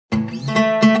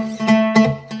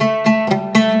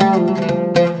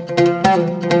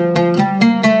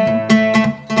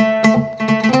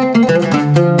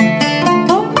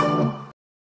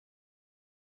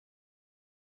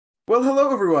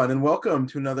everyone, and welcome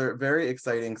to another very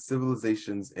exciting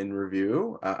Civilizations in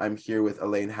Review. I'm here with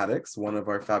Elaine Haddix, one of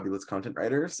our fabulous content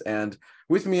writers, and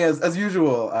with me, as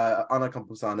usual, Ana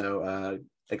Campuzano,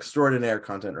 extraordinaire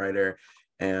content writer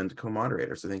and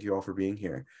co-moderator. So thank you all for being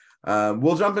here.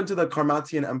 We'll jump into the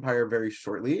Qarmatian Empire very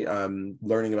shortly,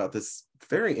 learning about this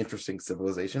very interesting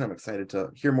civilization. I'm excited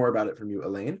to hear more about it from you,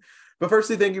 Elaine. But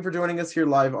firstly, thank you for joining us here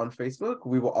live on Facebook.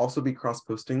 We will also be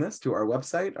cross-posting this to our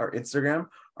website, our Instagram,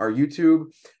 our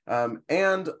YouTube,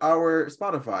 and our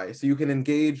Spotify. So you can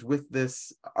engage with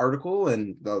this article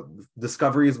and the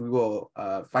discoveries we will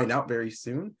find out very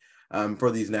soon for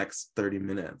these next 30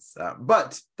 minutes.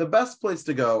 But the best place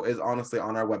to go is honestly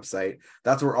on our website.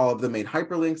 That's where all of the main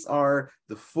hyperlinks are,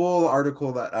 the full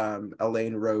article that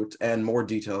Elaine wrote, and more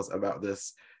details about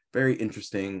this very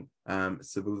interesting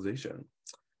civilization.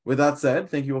 With that said,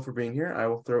 thank you all for being here. I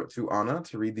will throw it to Ana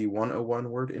to read the 101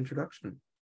 word introduction.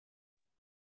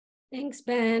 Thanks,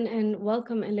 Ben, and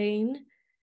welcome, Elaine.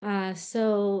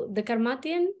 So the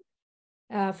Qarmatian,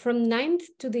 from 9th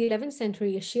to the 11th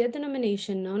century, a Shia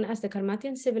denomination known as the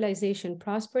Qarmatian civilization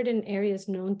prospered in areas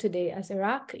known today as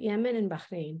Iraq, Yemen, and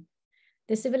Bahrain.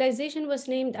 The civilization was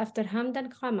named after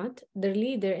Hamdan Qarmat, their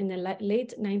leader in the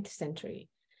late 9th century.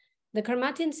 The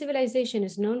Qarmatian civilization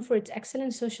is known for its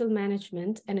excellent social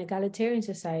management and egalitarian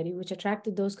society, which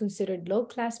attracted those considered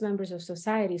low-class members of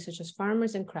society, such as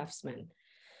farmers and craftsmen.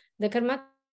 The Qarmatian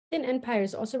Empire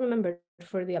is also remembered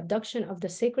for the abduction of the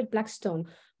sacred black stone,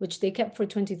 which they kept for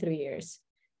 23 years.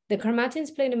 The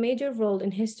Qarmatians played a major role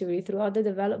in history throughout the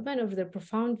development of their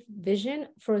profound vision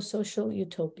for a social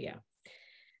utopia.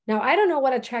 Now, I don't know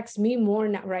what attracts me more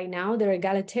right now, their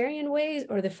egalitarian ways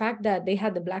or the fact that they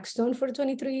had the black stone for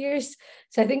 23 years.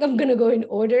 So I think I'm going to go in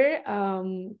order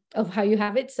of how you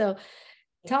have it. So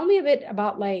tell me a bit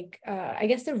about, like, I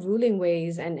guess their ruling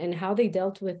ways and how they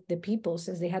dealt with the people,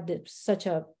 since they had such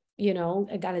a,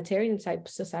 egalitarian type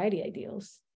society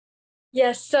ideals.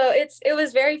 Yes, so it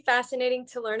was very fascinating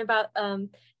to learn about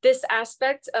this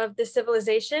aspect of the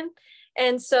civilization.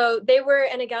 And so they were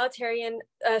an egalitarian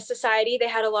society. They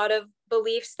had a lot of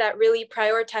beliefs that really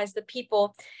prioritized the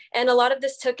people. And a lot of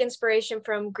this took inspiration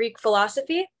from Greek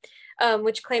philosophy,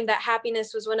 which claimed that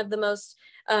happiness was one of the most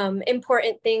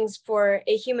important things for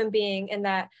a human being, and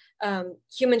that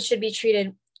humans should be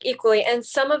treated equally. And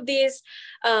some of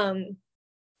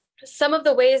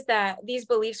the ways that these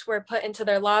beliefs were put into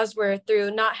their laws were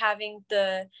through not having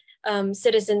the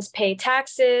citizens pay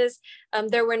taxes.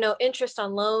 There were no interest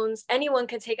on loans. Anyone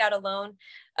could take out a loan.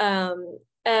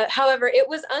 However, it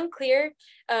was unclear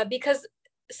because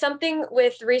something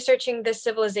with researching this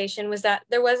civilization was that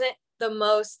there wasn't the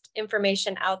most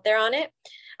information out there on it.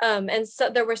 And so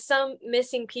there were some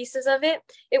missing pieces of it.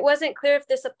 It wasn't clear if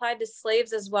this applied to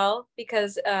slaves as well,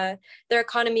 because their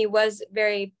economy was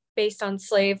very based on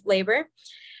slave labor.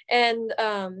 And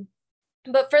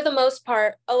but for the most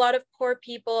part, a lot of poor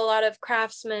people, a lot of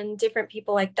craftsmen, different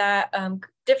people like that,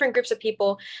 different groups of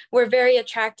people were very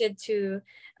attracted to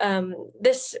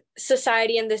this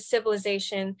society and this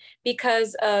civilization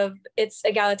because of its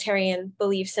egalitarian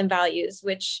beliefs and values,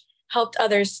 which helped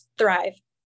others thrive.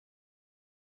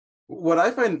 What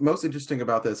I find most interesting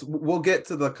about this, we'll get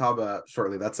to the Kaaba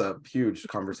shortly. That's a huge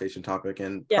conversation topic,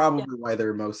 and probably why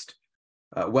they're most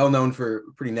well known for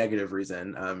a pretty negative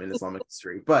reason in Islamic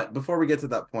history. But before we get to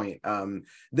that point,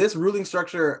 this ruling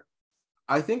structure,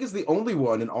 I think, is the only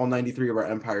one in all 93 of our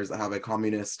empires that have a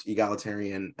communist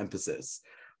egalitarian emphasis.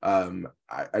 I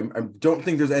don't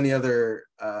think there's any other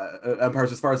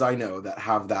empires, as far as I know, that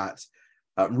have that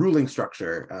ruling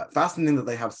structure. Fascinating that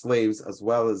they have slaves as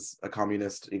well as a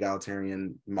communist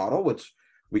egalitarian model, which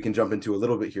we can jump into a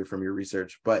little bit here from your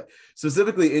research. But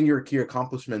specifically in your key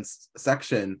accomplishments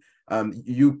section,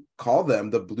 you call them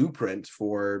the blueprint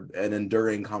for an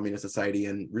enduring communist society,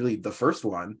 and really the first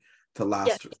one to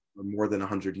last for more than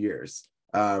 100 years.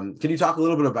 Can you talk a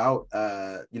little bit about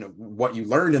what you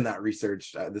learned in that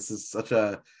research? This is such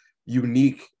a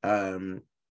unique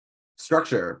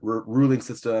structure, ruling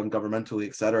system, governmentally,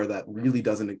 et cetera, that really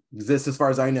doesn't exist, as far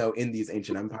as I know, in these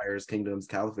ancient empires, kingdoms,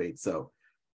 caliphates. So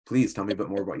please tell me a bit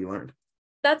more about what you learned.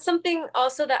 That's something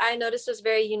also that I noticed was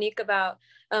very unique about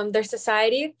their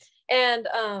society. And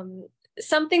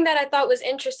something that I thought was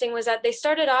interesting was that they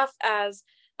started off as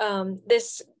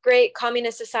this great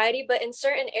communist society, but in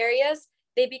certain areas,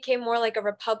 they became more like a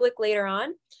republic later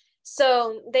on.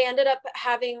 So they ended up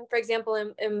having, for example,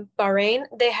 in Bahrain,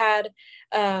 they had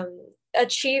a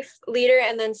chief leader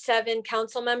and then 7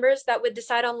 council members that would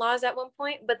decide on laws at one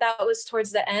point, but that was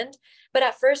towards the end. But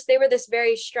at first, they were this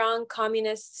very strong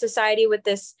communist society with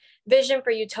this vision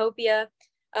for utopia.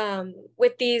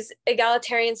 with these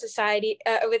egalitarian society,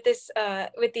 with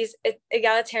these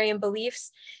egalitarian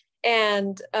beliefs.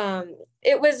 And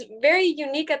it was very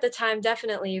unique at the time,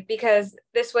 definitely, because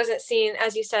this wasn't seen,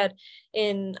 as you said,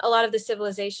 in a lot of the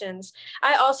civilizations.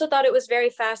 I also thought it was very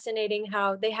fascinating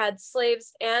how they had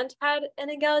slaves and had an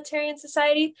egalitarian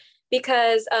society,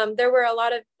 because there were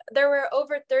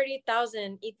over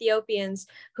 30,000 Ethiopians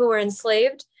who were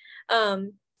enslaved.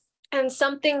 And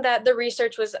something that the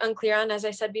research was unclear on, as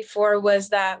I said before, was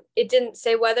that it didn't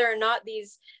say whether or not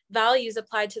these values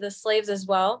applied to the slaves as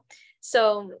well.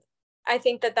 So I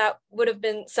think that that would have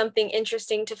been something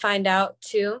interesting to find out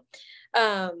too.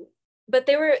 But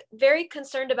they were very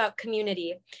concerned about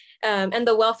community and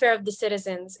the welfare of the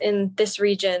citizens in this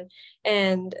region.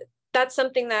 And that's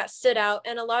something that stood out.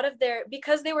 And a lot of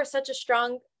because they were such a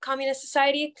strong communist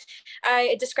society,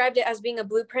 I described it as being a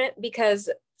blueprint, because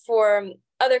for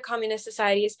other communist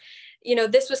societies,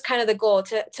 this was kind of the goal,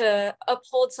 to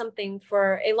uphold something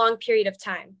for a long period of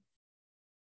time.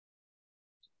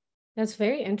 That's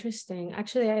very interesting.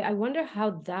 Actually, I wonder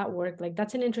how that worked. Like,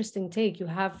 that's an interesting take. You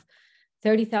have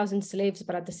 30,000 slaves,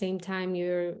 but at the same time,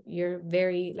 you're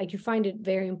very, like, you find it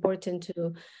very important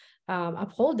to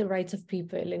uphold the rights of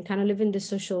people and kind of live in the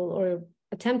social, or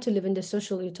attempt to live in the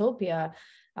social utopia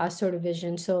sort of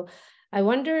vision. So I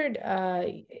wondered,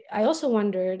 I also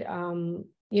wondered,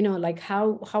 like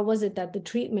how was it that the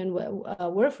treatment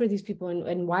were for these people,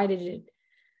 and why did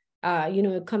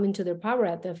it come into their power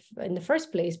in the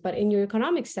first place? But in your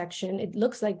economics section, it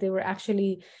looks like they were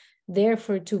actually there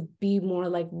to be more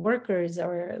like workers,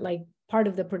 or like part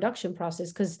of the production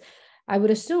process. Because I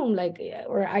would assume, like,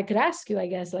 or I could ask you, I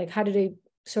guess, like, how do they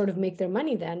sort of make their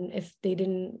money then if they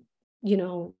didn't,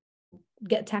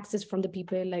 get taxes from the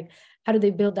people? Like, how do they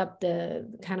build up the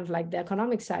kind of like the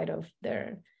economic side of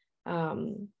their,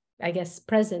 I guess,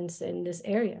 presence in this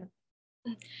area?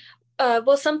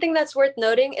 Well, something that's worth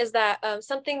noting is that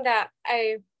something that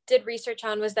I did research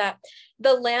on was that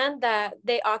the land that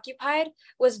they occupied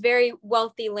was very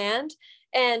wealthy land,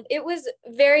 and it was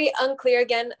very unclear.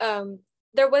 Again,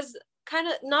 there was kind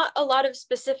of not a lot of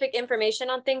specific information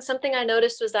on things. Something I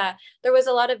noticed was that there was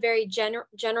a lot of very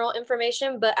general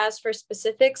information, but as for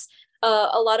specifics,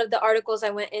 a lot of the articles I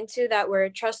went into that were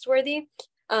trustworthy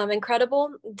and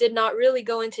credible did not really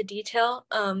go into detail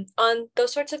on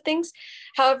those sorts of things.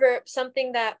 However,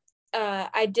 something that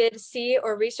I did see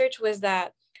or research was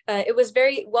that it was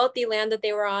very wealthy land that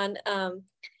they were on.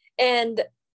 And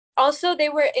also they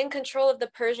were in control of the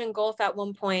Persian Gulf at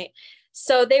one point.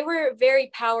 So they were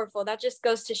very powerful. That just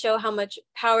goes to show how much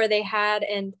power they had.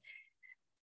 And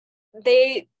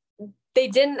they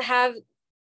didn't have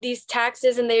these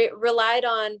taxes, and they relied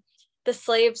on the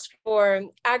slaves for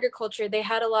agriculture. They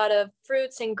had a lot of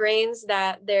fruits and grains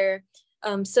that their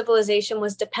civilization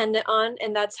was dependent on,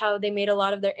 and that's how they made a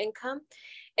lot of their income.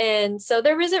 And so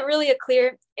there isn't really a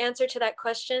clear answer to that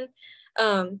question,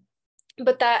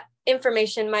 but that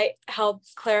information might help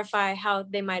clarify how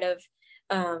they might have,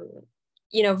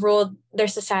 ruled their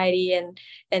society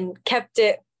and kept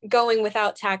it going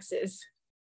without taxes.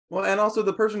 Well, and also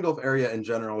the Persian Gulf area in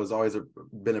general has always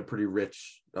been a pretty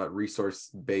rich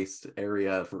resource-based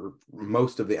area for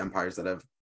most of the empires that have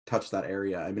touched that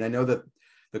area. I mean, I know that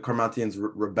the Qarmatians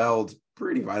rebelled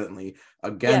pretty violently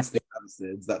against the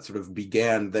Abbasids that sort of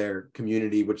began their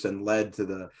community, which then led to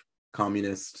the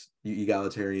communist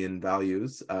egalitarian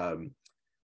values.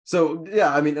 So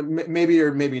yeah, I mean, maybe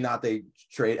or maybe not they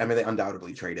trade. I mean, they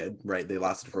undoubtedly traded, right? They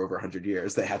lasted for over 100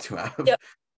 years. They had to have. Yep.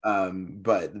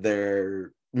 But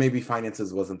maybe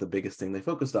finances wasn't the biggest thing they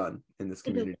focused on in this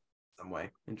community in some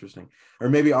way. Interesting. Or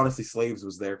maybe honestly slaves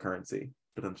was their currency,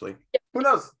 potentially. Who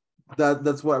knows?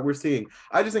 That's what we're seeing.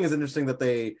 I just think it's interesting that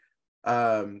they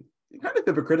kind of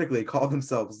hypocritically call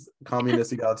themselves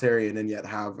communist egalitarian and yet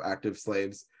have active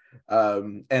slaves,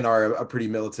 and are a pretty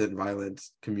militant, violent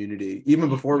community, even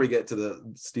before we get to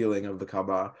the stealing of the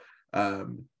Kaaba.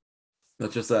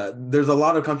 That's just there's a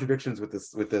lot of contradictions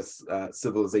with this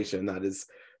civilization that is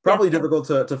probably difficult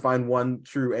to find one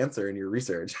true answer in your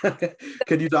research.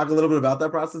 Could you talk a little bit about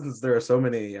that process, since there are so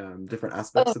many different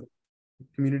aspects of the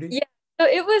community? Yeah, so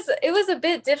it was a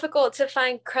bit difficult to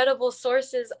find credible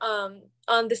sources on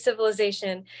the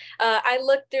civilization. I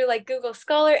looked through like Google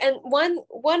Scholar, and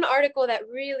one article that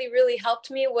really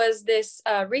helped me was this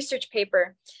research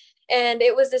paper, and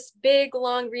it was this big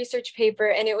long research paper,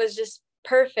 and it was just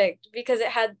perfect because it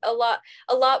had a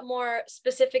lot more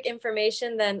specific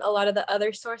information than a lot of the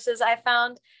other sources I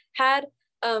found had.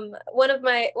 One of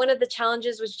the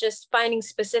challenges was just finding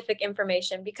specific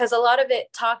information, because a lot of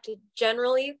it talked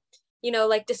generally,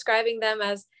 like describing them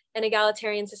as an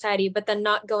egalitarian society, but then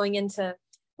not going into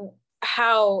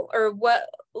how or what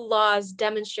laws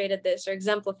demonstrated this or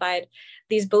exemplified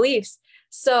these beliefs.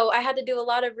 So I had to do a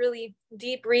lot of really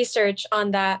deep research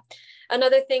on that.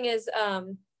 Another thing is,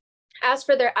 as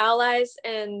for their allies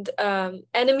and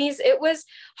enemies, it was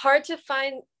hard to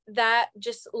find that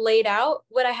just laid out.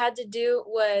 What I had to do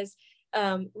was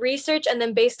research, and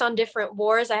then based on different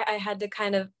wars, I had to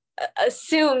kind of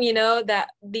assume, that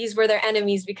these were their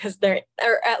enemies because they're,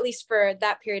 or at least for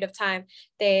that period of time,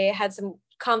 they had some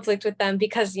conflict with them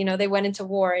because, they went into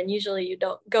war, and usually you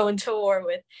don't go into war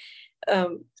with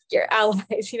your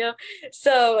allies,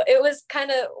 So it was kind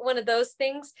of one of those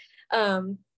things.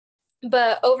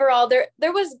 But overall, there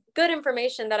was good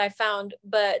information that I found,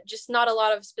 but just not a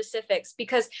lot of specifics,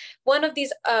 because one of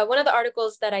the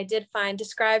articles that I did find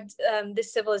described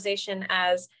this civilization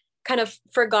as kind of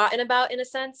forgotten about, in a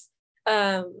sense.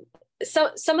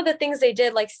 Some of the things they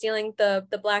did, like stealing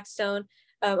the black stone,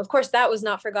 of course that was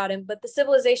not forgotten, but the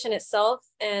civilization itself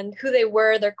and who they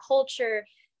were, their culture,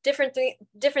 different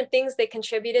things they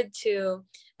contributed to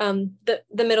the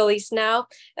Middle East now,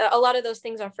 a lot of those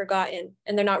things are forgotten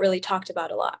and they're not really talked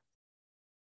about a lot.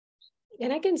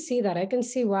 And I can see that. I can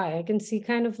see why. I can see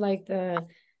kind of like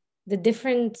the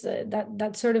different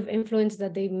that sort of influence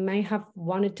that they might have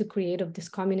wanted to create of this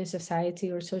communist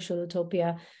society or social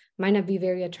utopia might not be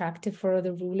very attractive for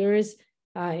the rulers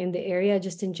in the area,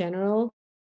 just in general.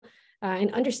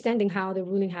 And understanding how the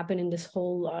ruling happened in this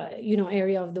whole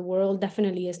area of the world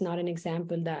definitely is not an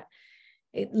example that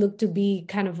it looked to be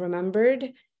kind of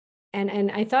remembered.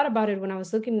 And I thought about it when I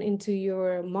was looking into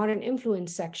your modern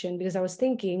influence section, because I was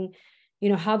thinking,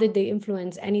 how did they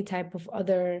influence any type of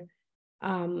other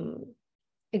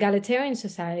egalitarian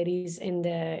societies in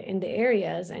the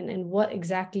areas, and what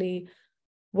exactly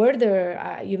were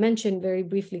their, you mentioned very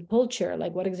briefly culture,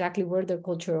 like what exactly were their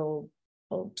cultural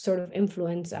sort of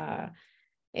influence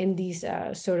in these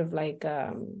sort of like,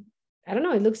 I don't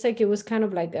know, it looks like it was kind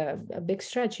of like a big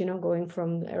stretch, going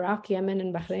from Iraq, Yemen,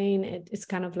 and Bahrain. It's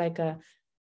kind of like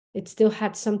it still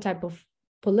had some type of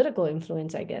political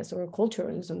influence, I guess, or culture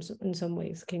in some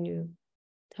ways. Can you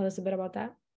tell us a bit about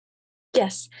that?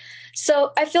 Yes.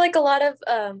 So I feel like a lot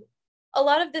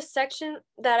of this section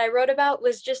that I wrote about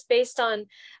was just based on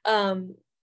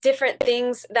different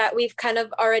things that we've kind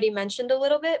of already mentioned a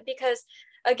little bit, because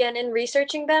again, in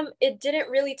researching them, it didn't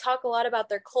really talk a lot about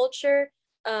their culture,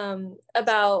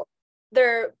 about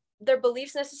their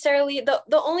beliefs necessarily. The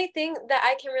only thing that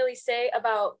I can really say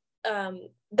about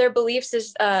their beliefs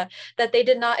is that they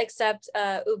did not accept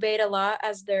Ubayd Allah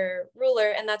as their ruler,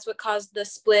 and that's what caused the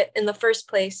split in the first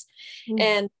place,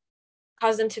 and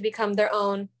caused them to become their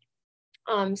own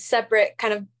separate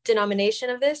kind of denomination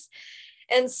of this.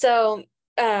 And so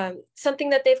something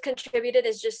that they've contributed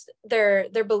is just their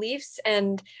beliefs,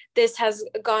 and this has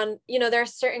gone, there are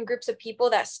certain groups of people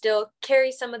that still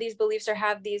carry some of these beliefs or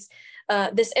have these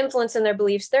this influence in their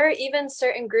beliefs. There are even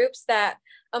certain groups that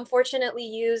unfortunately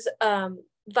use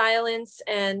violence,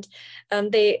 and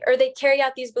they carry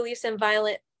out these beliefs in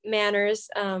violent manners,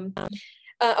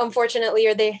 unfortunately,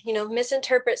 or they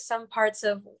misinterpret some parts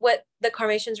of what the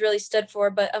Qarmatians really stood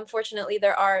for. But unfortunately,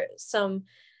 there are some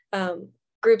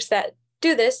groups that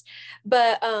do this.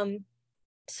 But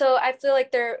so I feel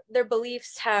like their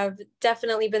beliefs have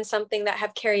definitely been something that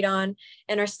have carried on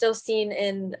and are still seen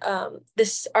in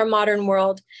our modern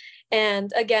world.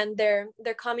 And again, their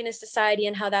communist society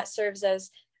and how that serves as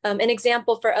an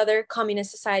example for other communist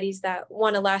societies that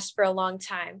want to last for a long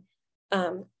time.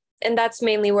 And that's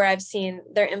mainly where I've seen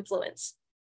their influence.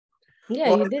 Yeah,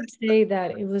 well, you did say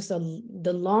that it was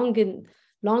the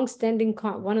long-standing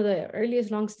one of the earliest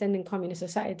long-standing communist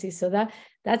societies. So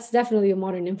that's definitely a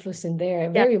modern influence in there. A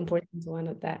very important one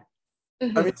of that.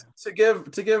 I mean, to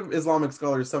give Islamic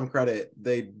scholars some credit,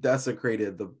 they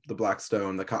desecrated the Black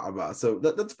Stone, the Kaaba. So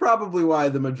that's probably why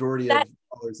the majority of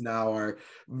scholars now are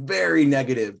very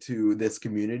negative to this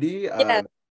community. Yeah.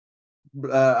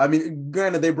 I mean,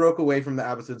 granted, they broke away from the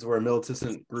Abbasids, where a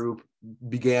militant group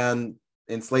began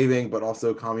enslaving, but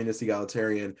also communist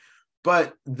egalitarian,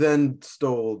 but then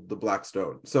stole the Black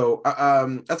Stone. So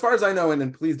as far as I know,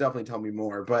 and please definitely tell me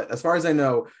more, but as far as I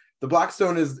know, the Black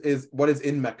Stone is what is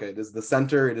in Mecca. It is the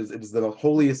center. It is the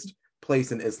holiest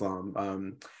place in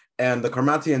Islam. And the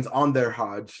Qarmatians on their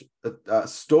Hajj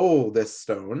stole this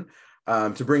stone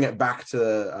to bring it back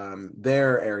to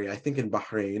their area, I think in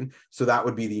Bahrain. So that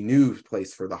would be the new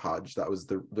place for the Hajj. That was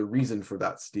the reason for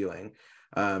that stealing.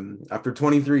 After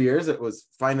 23 years, it was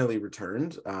finally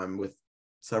returned with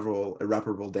several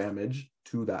irreparable damage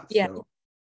to that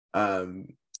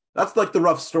stone. That's like the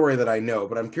rough story that I know,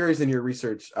 but I'm curious in your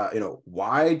research,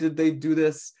 why did they do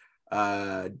this?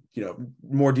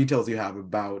 more details you have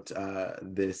about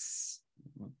this.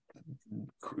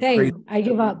 Same. I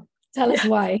give up. Tell us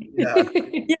why. Yeah.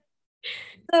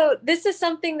 So this is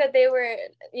something that they were,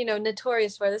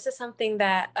 notorious for. This is something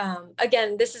that,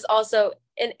 again, this is also,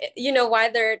 and why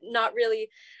they're not really,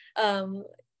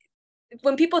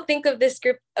 when people think of this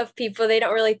group of people, they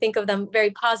don't really think of them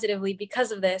very positively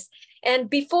because of this. And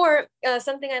before,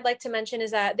 something I'd like to mention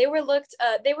is that they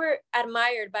were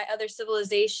admired by other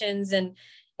civilizations and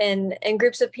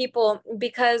groups of people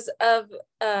because of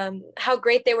how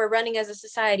great they were running as a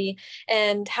society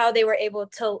and how they were able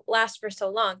to last for so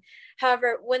long.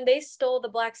 However, when they stole the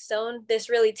Black Stone, this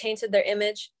really tainted their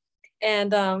image.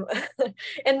 And and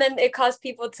then it caused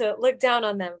people to look down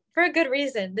on them for a good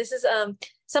reason. This is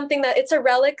something that it's a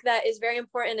relic that is very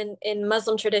important in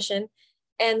Muslim tradition.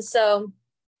 And so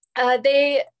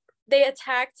they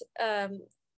attacked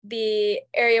the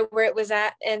area where it was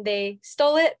at, and they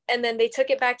stole it, and then they took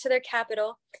it back to their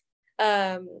capital.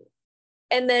 And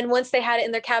then once they had it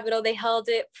in their capital, they held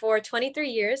it for 23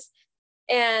 years,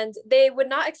 and they would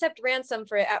not accept ransom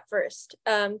for it at first.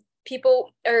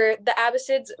 People, or the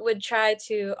Abbasids, would try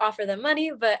to offer them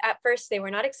money, but at first they were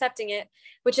not accepting it,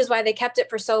 which is why they kept it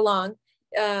for so long,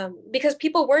 because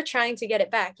people were trying to get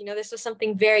it back. This was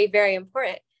something very, very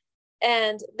important.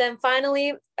 And then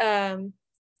finally,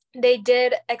 they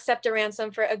did accept a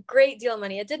ransom for a great deal of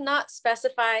money. It did not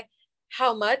specify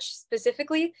how much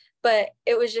specifically, but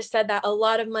it was just said that a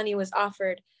lot of money was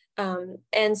offered.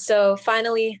 And so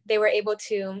finally they were able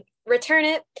to return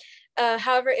it.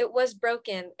 However, it was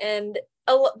broken, and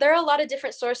there are a lot of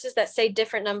different sources that say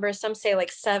different numbers. Some say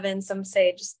like 7, some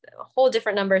say just a whole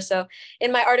different number. So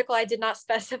in my article, I did not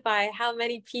specify how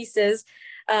many pieces,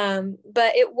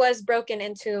 but it was broken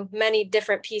into many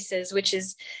different pieces, which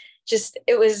is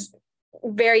it was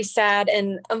very sad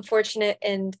and unfortunate,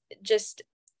 and just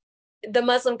the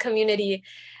Muslim community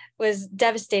was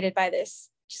devastated by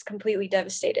this, just completely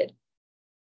devastated.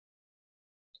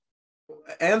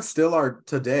 And still are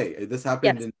today. This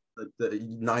happened Yes. in the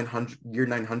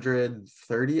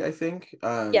 930, I think,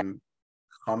 Yeah.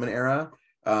 Common Era,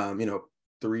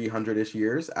 300-ish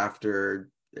years after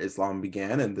Islam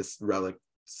began, and this relic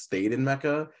stayed in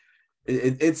Mecca.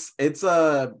 It's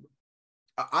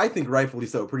I think rightfully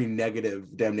so, pretty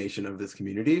negative damnation of this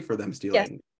community for them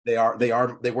stealing. Yes.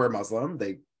 They were Muslim,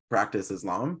 they practice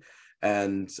Islam,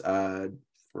 and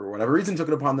for whatever reason took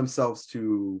it upon themselves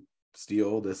to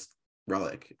steal this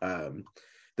relic.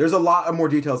 There's a lot of more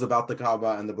details about the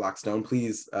Kaaba and the Black Stone.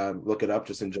 Please look it up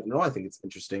just in general. I think it's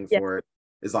interesting for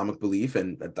Islamic belief,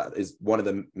 and that is one of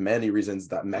the many reasons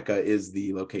that Mecca is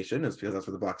the location, is because that's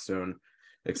where the Black Stone,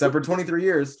 except for 23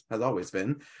 years, has always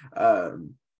been.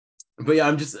 But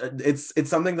yeah, it's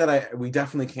something that we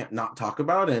definitely can't not talk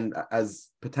about, and as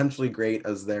potentially great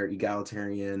as their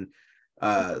egalitarian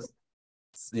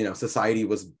society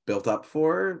was built up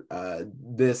for,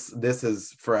 this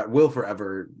will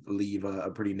forever leave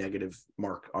a pretty negative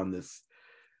mark on this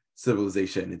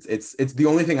civilization. It's the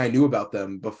only thing I knew about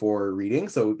them before reading,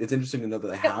 so it's interesting to know that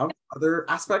they have other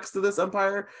aspects to this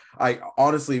empire. I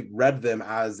honestly read them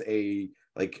as a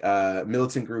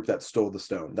militant group that stole the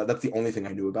stone. That's the only thing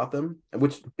I knew about them,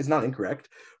 which is not incorrect,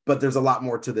 but there's a lot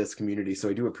more to this community, so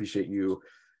I do appreciate you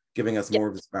giving us more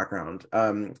of this background.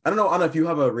 I don't know, Anna, if you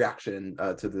have a reaction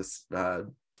to this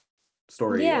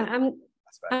story. I'm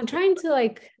trying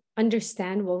to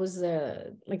understand what was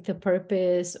the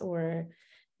purpose, or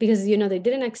because they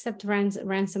didn't accept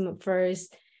ransom at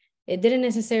first. It didn't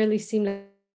necessarily seem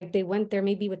like they went there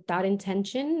maybe with that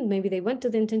intention. Maybe they went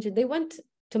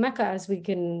to Mecca, as we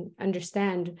can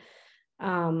understand,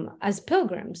 as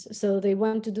pilgrims. So they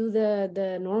went to do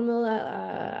the normal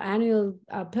annual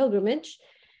pilgrimage,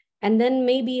 and then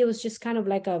maybe it was just kind of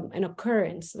like an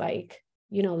occurrence,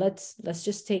 let's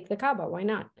just take the Kaaba, why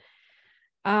not?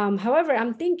 However,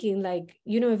 I'm thinking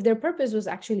if their purpose was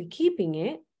actually keeping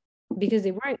it, because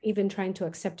they weren't even trying to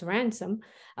accept ransom,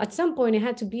 at some point it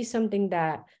had to be something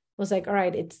that was all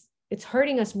right, it's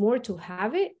hurting us more to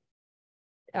have it,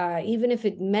 even if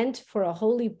it meant for a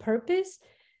holy purpose,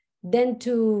 than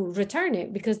to return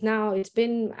it, because now it's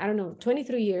been,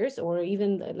 23 years, or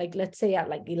even let's say at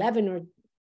 11 or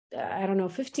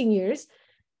 15 years,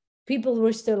 people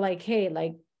were still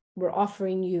hey, we're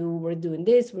offering you, we're doing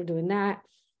this, we're doing that.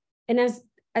 And as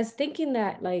thinking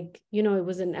that it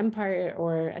was an empire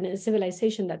or a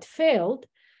civilization that failed,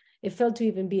 it failed to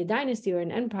even be a dynasty or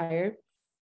an empire,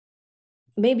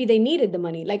 maybe they needed the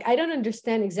money. I don't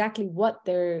understand exactly what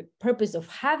their purpose of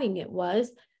having it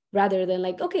was, rather than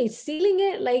okay, stealing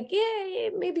it, yeah,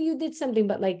 maybe you did something,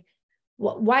 but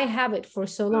why have it for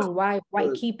so long? Why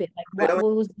keep it? Like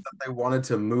what was they wanted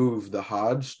to move the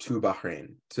Hajj to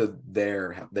Bahrain, to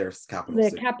their capital the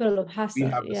city. capital of We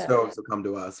Hassa? have the Yeah, stones to come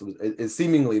to us is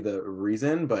seemingly the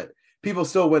reason, but people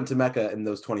still went to Mecca in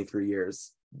those 23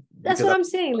 years. that's what I'm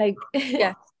saying. Like,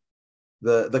 Yeah.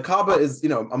 The Kaaba is,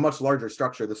 a much larger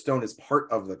structure. The stone is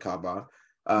part of the Kaaba.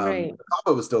 right. The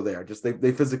Kaaba was still there. Just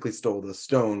they physically stole the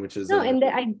stone, which is No,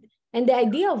 and the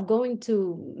idea of going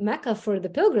to Mecca for the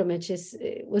pilgrimage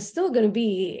was still going to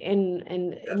be and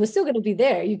it was still going to be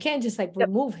there. You can't just like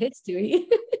remove history.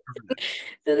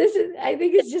 So I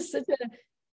think it's just such a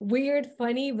weird,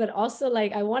 funny, but also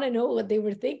like I want to know what they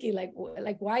were thinking. Like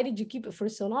why did you keep it for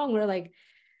so long? Or like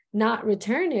not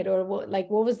return it, or what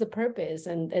was the purpose?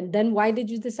 And then why did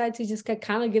you decide to just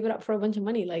kind of give it up for a bunch of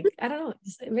money? Like, I don't know.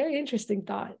 It's a very interesting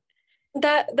thought.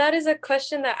 That is a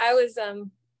question that I was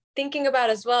thinking about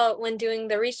as well when doing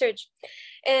the research.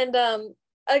 And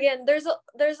again, there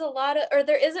isn't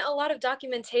a lot of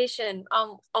documentation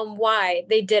on why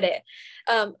they did it.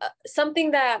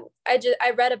 Something that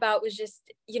I read about was just,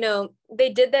 they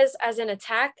did this as an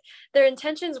attack. Their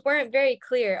intentions weren't very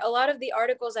clear. A lot of the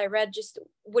articles I read just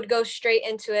would go straight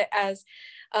into it as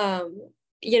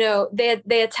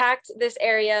they attacked this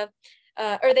area,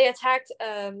 or they attacked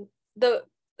the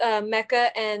Mecca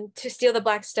and to steal the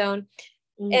Black Stone.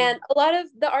 And a lot of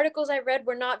the articles I read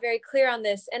were not very clear on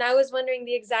this. And I was wondering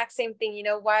the exact same thing,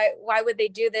 why would they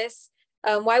do this?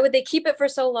 Why would they keep it for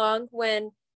so long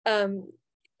when,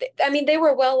 they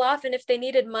were well off. And if they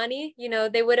needed money,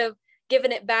 they would have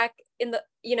given it back in the,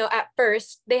 at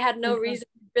first. They had no reason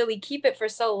to really keep it for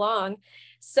so long.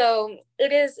 So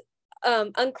it is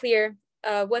unclear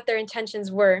what their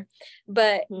intentions were.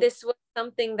 But this was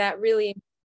something that really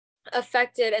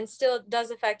affected and still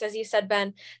does affect, as you said,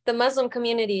 Ben, the Muslim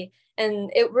community.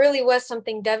 And it really was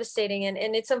something devastating.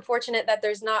 And it's unfortunate that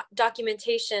there's not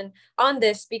documentation on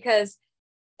this, because,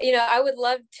 I would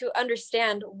love to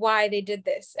understand why they did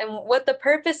this and what the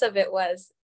purpose of it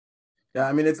was.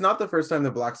 Yeah, it's not the first time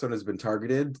the Black Stone has been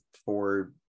targeted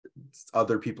for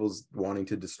other people's wanting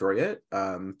to destroy it.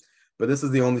 But this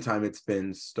is the only time it's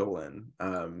been stolen.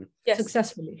 Yes.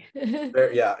 Successfully.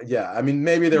 Yeah.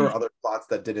 Maybe there were other plots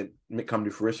that didn't come to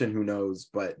fruition. Who knows?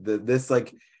 But this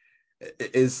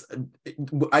is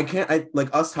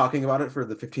us talking about it for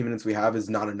the 15 minutes we have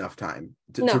is not enough time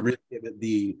to really give it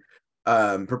the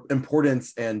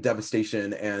importance and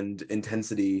devastation and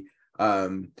intensity.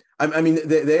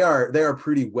 They are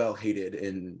pretty well hated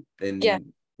in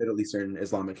Middle Eastern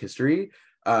Islamic history.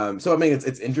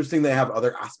 It's interesting they have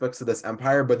other aspects of this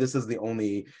empire, but this is the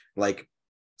only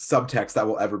subtext that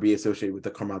will ever be associated with the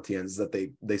Qarmatians, that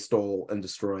they stole and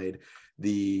destroyed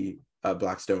the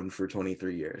Black Stone for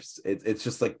 23 years. It's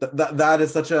just like that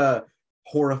is such a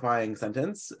horrifying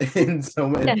sentence for so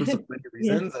many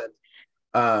reasons.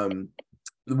 And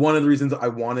one of the reasons I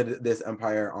wanted this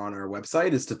empire on our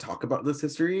website is to talk about this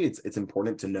history. It's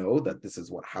important to know that this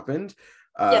is what happened.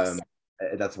 Yes.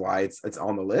 That's why it's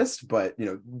on the list, but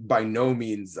by no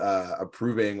means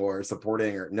approving or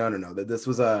supporting or no, that this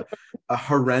was a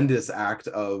horrendous act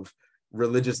of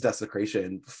religious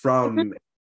desecration from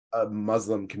a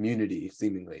Muslim community,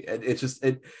 seemingly.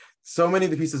 So many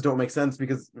of the pieces don't make sense,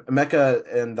 because Mecca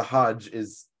and the Hajj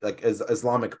is as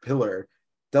Islamic pillar.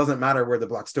 Doesn't matter where the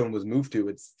Black Stone was moved to,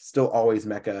 it's still always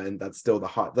Mecca, and that's still the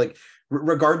Hajj.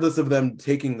 Regardless of them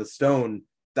taking the stone,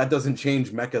 that doesn't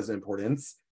change Mecca's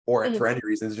importance. Or for any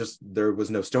reason. It's just there was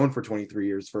no stone for 23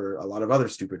 years for a lot of other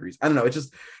stupid reasons. I don't know.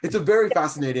 It's a very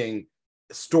fascinating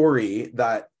story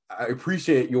that I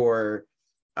appreciate your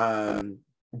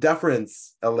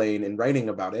deference, Elaine, in writing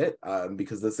about it,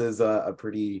 because this is a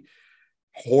pretty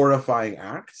horrifying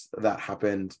act that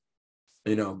happened,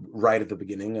 right at the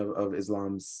beginning of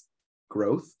Islam's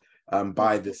growth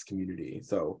by this community.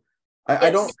 So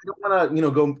I don't want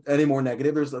to go any more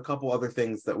negative. There's a couple other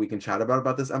things that we can chat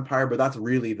about this empire, but that's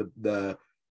really the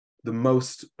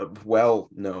most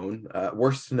well-known,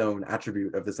 worst known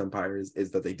attribute of this empire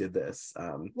is that they did this.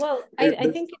 I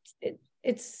think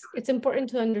it's important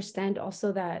to understand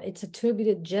also that it's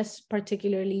attributed just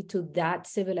particularly to that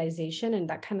civilization, and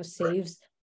that kind of saves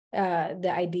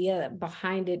the idea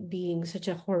behind it being such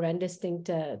a horrendous thing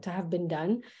to have been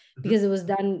done, because it was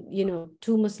done,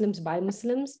 to Muslims by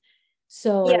Muslims.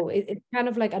 So it's kind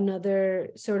of like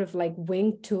another sort of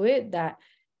wing to it, that,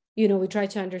 we try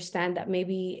to understand that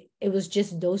maybe it was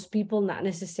just those people, not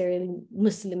necessarily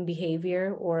Muslim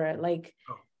behavior or an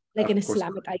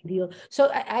Islamic ideal.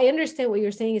 So I understand what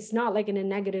you're saying. It's not in a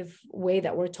negative way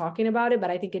that we're talking about it,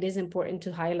 but I think it is important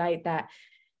to highlight that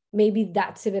maybe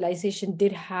that civilization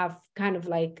did have kind of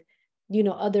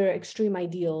other extreme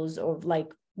ideals of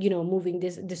moving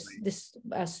this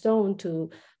stone to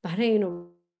Bahrain or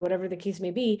whatever the case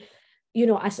may be,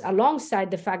 as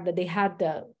alongside the fact that they had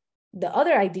the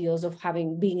other ideals of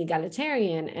being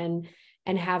egalitarian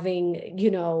and having,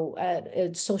 a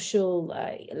social,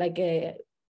 like a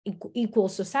equal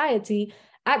society,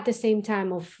 at the same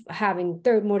time of having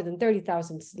more than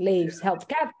 30,000 slaves held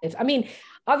captive. I mean,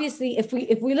 obviously, if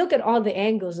we look at all the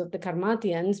angles of the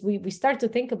Qarmatians, we start to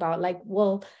think about like,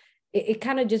 well, it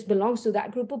kind of just belongs to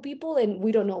that group of people, and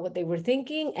we don't know what they were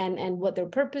thinking and what their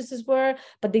purposes were,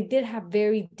 but they did have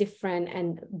very different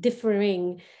and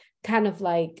differing kind of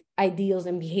like ideals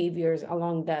and behaviors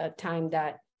along the time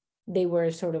that they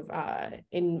were sort of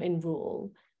in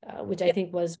rule, which I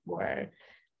think was for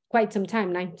quite some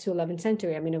time, 9th to 11th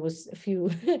century. I mean, it was a few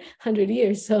hundred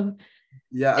years. So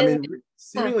yeah, I mean,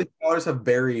 seemingly scholars have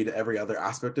buried every other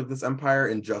aspect of this empire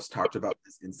and just talked about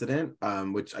this incident,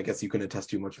 which I guess you can attest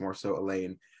to much more so,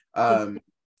 Elaine,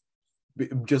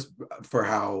 just for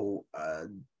how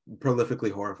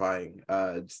prolifically horrifying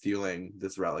stealing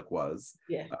this relic was.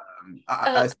 Yeah.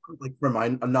 I like, from my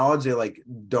knowledge, they like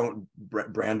don't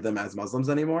brand them as Muslims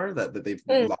anymore, that they've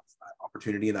lost that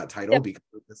opportunity and that title because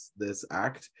of this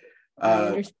act.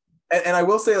 And I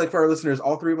will say, like, for our listeners,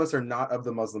 all three of us are not of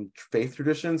the Muslim faith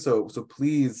tradition. So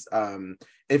please,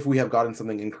 if we have gotten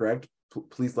something incorrect,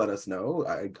 please let us know.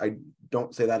 I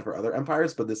don't say that for other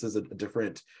empires, but this is a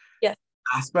different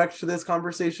aspect to this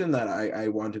conversation that I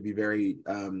want to be very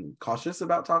cautious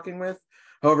about talking with.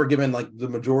 However, given like the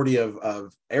majority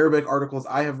of Arabic articles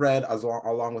I have read,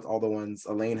 along with all the ones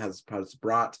Elaine has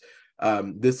brought,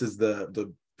 this is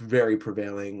the very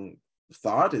prevailing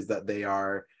thought, is that they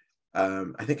are,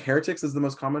 I think heretics is the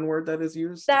most common word that is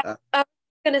used. I was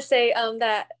going to say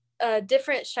that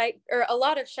different Shiite, or a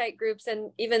lot of Shiite groups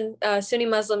and even Sunni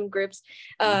Muslim groups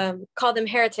call them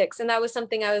heretics. And that was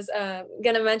something I was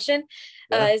going to mention,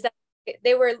 is that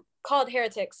they were called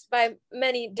heretics by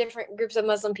many different groups of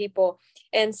Muslim people.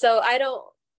 And so I don't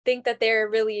think that they're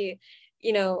really,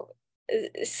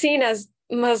 seen as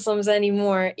Muslims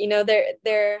anymore.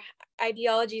 Their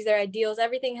ideologies, their ideals,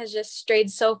 everything has just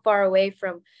strayed so far away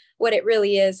from what it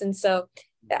really is. And so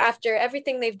after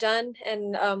everything they've done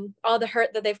and all the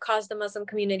hurt that they've caused the Muslim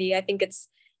community, I think it's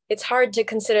hard to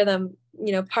consider them,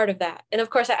 part of that. And of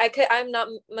course, I'm not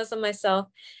Muslim myself.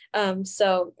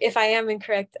 So if I am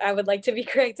incorrect, I would like to be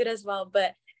corrected as well.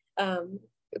 But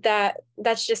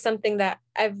that's just something that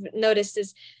I've noticed,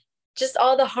 is just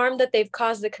all the harm that they've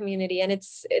caused the community. And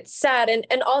it's sad.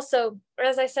 And also,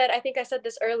 as I said, I think I said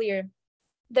this earlier,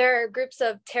 there are groups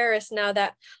of terrorists now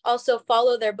that also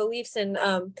follow their beliefs and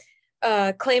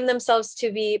claim themselves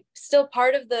to be still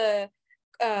part of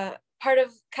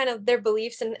kind of their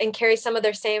beliefs and carry some of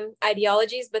their same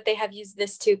ideologies, but they have used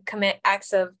this to commit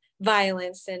acts of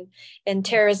violence and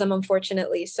terrorism,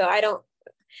 unfortunately. So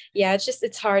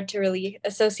it's hard to really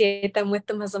associate them with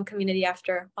the Muslim community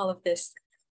after all of this.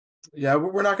 Yeah,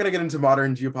 we're not going to get into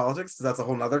modern geopolitics because that's a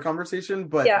whole nother conversation,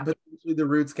 but potentially the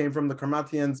roots came from the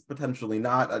Qarmatians, potentially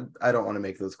not. I don't want to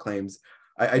make those claims.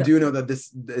 I do know that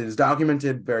this is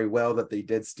documented very well, that they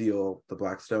did steal the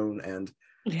Black Stone, and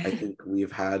I think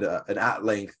we've had an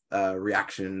at-length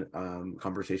reaction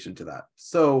conversation to that.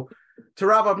 So to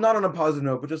wrap up, not on a positive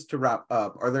note, but just to wrap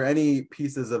up, are there any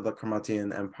pieces of the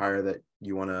Qarmatian Empire that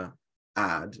you want to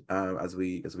add as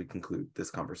we conclude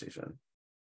this conversation?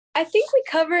 I think we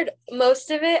covered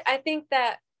most of it. I think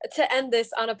that to end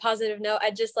this on a positive note,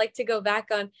 I'd just like to go back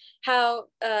on how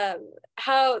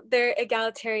their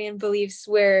egalitarian beliefs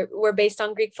were based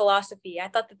on Greek philosophy. I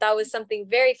thought that was something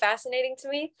very fascinating to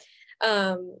me,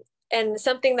 and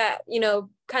something that,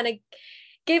 kind of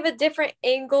gave a different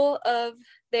angle of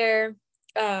their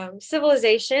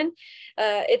civilization.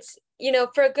 It's,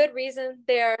 for a good reason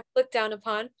they are looked down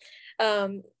upon.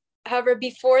 However,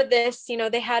 before this,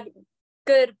 they had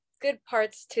good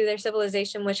parts to their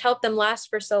civilization, which helped them last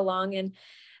for so long. And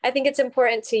I think it's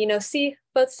important to, see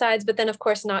both sides, but then of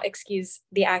course not excuse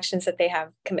the actions that they have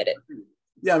committed.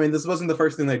 Yeah, I mean, this wasn't the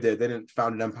first thing they did. They didn't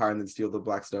found an empire and then steal the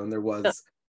Black Stone. There was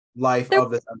life of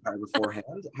this empire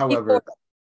beforehand. However,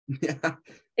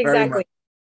 exactly.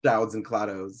 Clouds and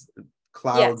shadows.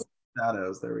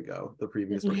 Shadows. There we go. The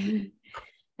previous one.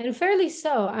 And fairly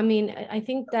so. I mean, I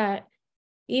think that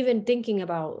even thinking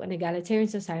about an egalitarian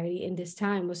society in this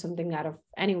time was something out of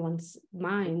anyone's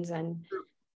minds, and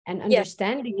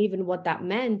understanding even what that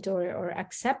meant, or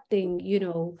accepting,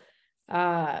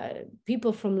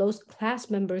 people from low class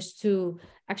members to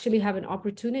actually have an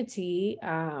opportunity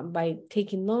by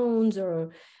taking loans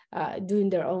or doing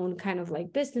their own kind of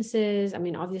like businesses. I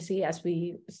mean, obviously, as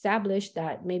we established,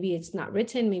 that maybe it's not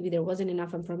written, maybe there wasn't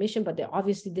enough information, but they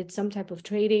obviously did some type of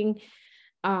trading.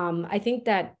 I think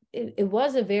that it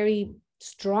was a very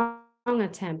strong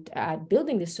attempt at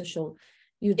building this social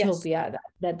utopia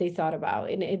that they thought about.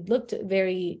 And it looked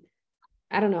very,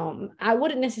 I don't know, I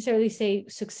wouldn't necessarily say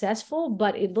successful,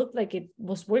 but it looked like it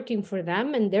was working for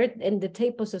them and the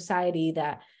type of society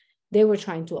that they were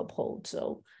trying to uphold.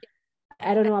 So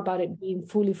I don't know about it being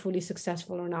fully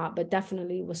successful or not, but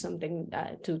definitely was something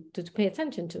to pay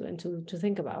attention to and to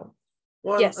think about.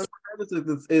 Well, Yes.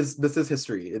 this is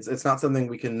history. It's not something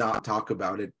we can not talk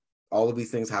about. It all of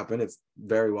these things happen. It's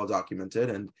very well documented,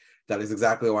 and that is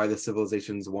exactly why the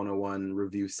Civilizations 101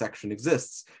 review section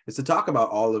exists, is to talk about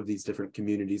all of these different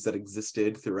communities that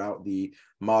existed throughout the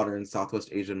modern Southwest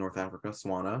Asia, North Africa,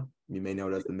 SWANA, you may know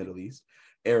it as the Middle East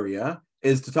area,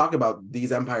 is to talk about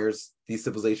these empires, these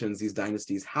civilizations, these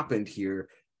dynasties happened here.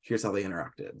 Here's how they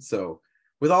interacted. So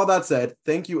with all that said,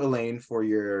 thank you, Elaine, for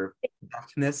your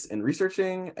deftness in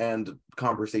researching and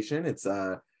conversation.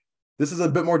 This is a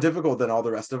bit more difficult than all the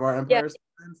rest of our empires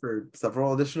for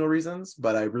several additional reasons,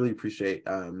 but I really appreciate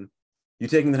you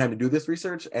taking the time to do this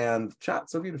research and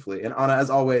chat so beautifully. And Anna, as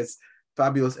always,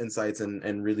 fabulous insights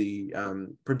and really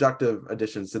productive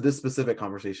additions to this specific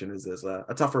conversation. Is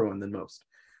a tougher one than most.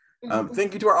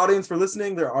 Thank you to our audience for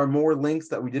listening. There are more links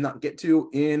that we did not get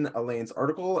to in Elaine's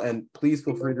article, and please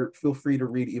feel free to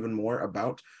read even more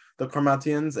about the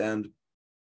Qarmatians and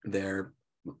their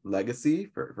legacy,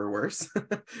 for worse.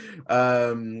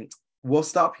 We'll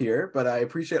stop here, but I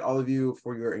appreciate all of you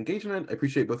for your engagement. I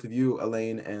appreciate both of you,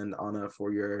 Elaine and Anna,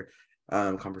 for your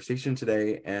conversation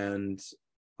today. And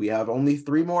we have only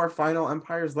 3 more final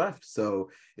empires left. So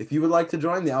if you would like to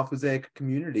join the Alphazaic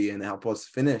community and help us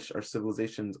finish our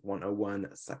Civilizations 101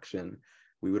 section,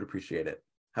 we would appreciate it.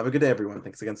 Have a good day, everyone.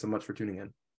 Thanks again so much for tuning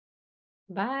in.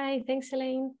 Bye. Thanks,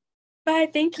 Elaine. Bye.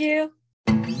 Thank you.